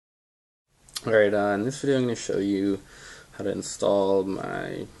Alright, in this video I'm going to show you how to install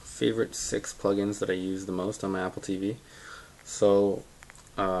my favorite 6 plugins that I use the most on my Apple TV. So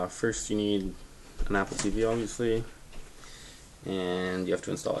first you need an Apple TV obviously, and you have to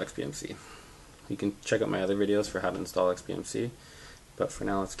install XBMC. You can check out my other videos for how to install XBMC, but for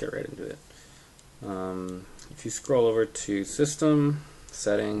now let's get right into it. If you scroll over to System,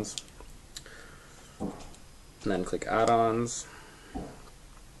 Settings, and then click Add-ons.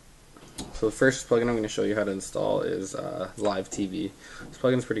 So the first plugin I'm going to show you how to install is LiveTV. This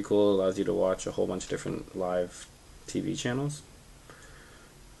plugin is pretty cool. It allows you to watch a whole bunch of different live TV channels.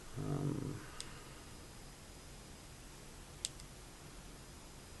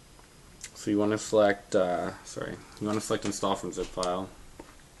 So you want to select install from zip file.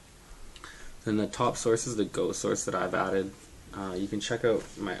 Then the top source is the Go source that I've added. You can check out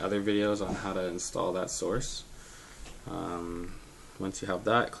my other videos on how to install that source. Once you have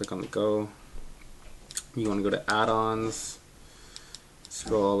that, click on the Go. You want to go to Add-ons,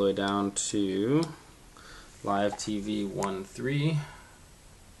 scroll all the way down to LiveTV 1.3.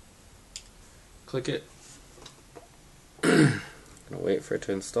 Click it. Gonna wait for it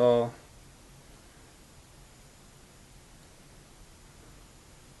to install.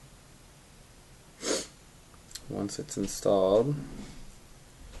 Once it's installed,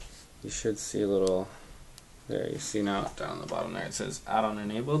 you should see a little, there you see now down the bottom there it says add-on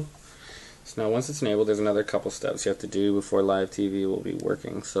enabled. So now once it's enabled, there's another couple steps you have to do before LiveTV will be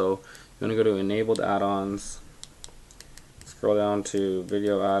working. So you want to go to enabled add-ons, scroll down to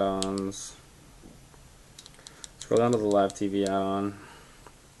video add-ons, scroll down to the LiveTV add-on,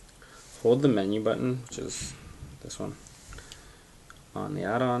 hold the menu button, which is this one, on the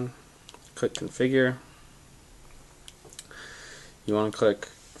add-on, click configure. You want to click,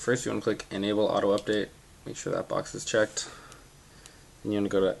 first you want to click enable auto update, make sure that box is checked. And you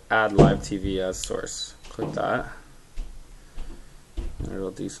want to go to add LiveTV as source. Click that, and it'll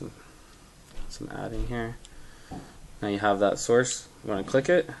do some adding here. Now you have that source. You want to click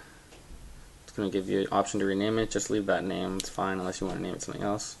it. It's going to give you an option to rename it. Just leave that name. It's fine unless you want to name it something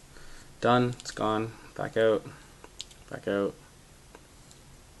else. Done. It's gone. Back out. Back out.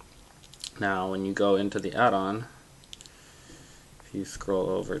 Now when you go into the add-on, if you scroll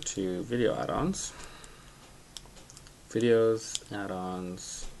over to video add-ons, videos,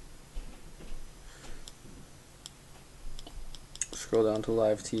 add-ons, scroll down to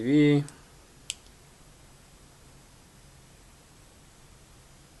LiveTV,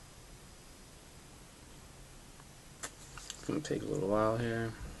 it's going to take a little while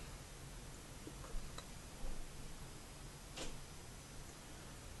here.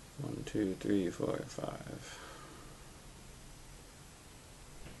 One, two, three, four, five.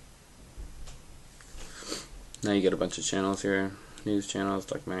 Now you get a bunch of channels here: news channels,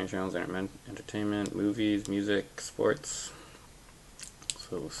 documentary channels, entertainment, movies, music, sports.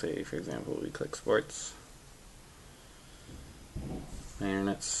 So we'll say, for example, we click sports. My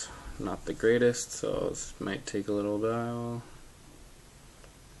internet's not the greatest, so this might take a little while.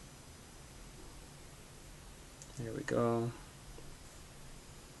 There we go.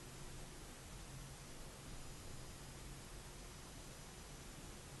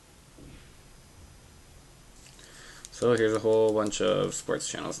 So here's a whole bunch of sports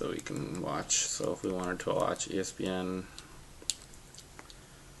channels that we can watch. So if we wanted to watch ESPN,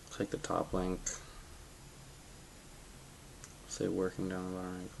 click the top link, say working down the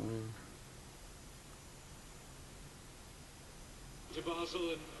bottom right corner.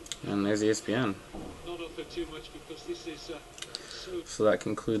 And there's ESPN. So that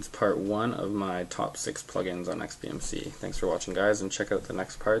concludes part 1 of my top 6 plugins on XBMC. Thanks for watching, guys, and check out the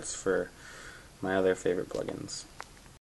next parts for my other favorite plugins.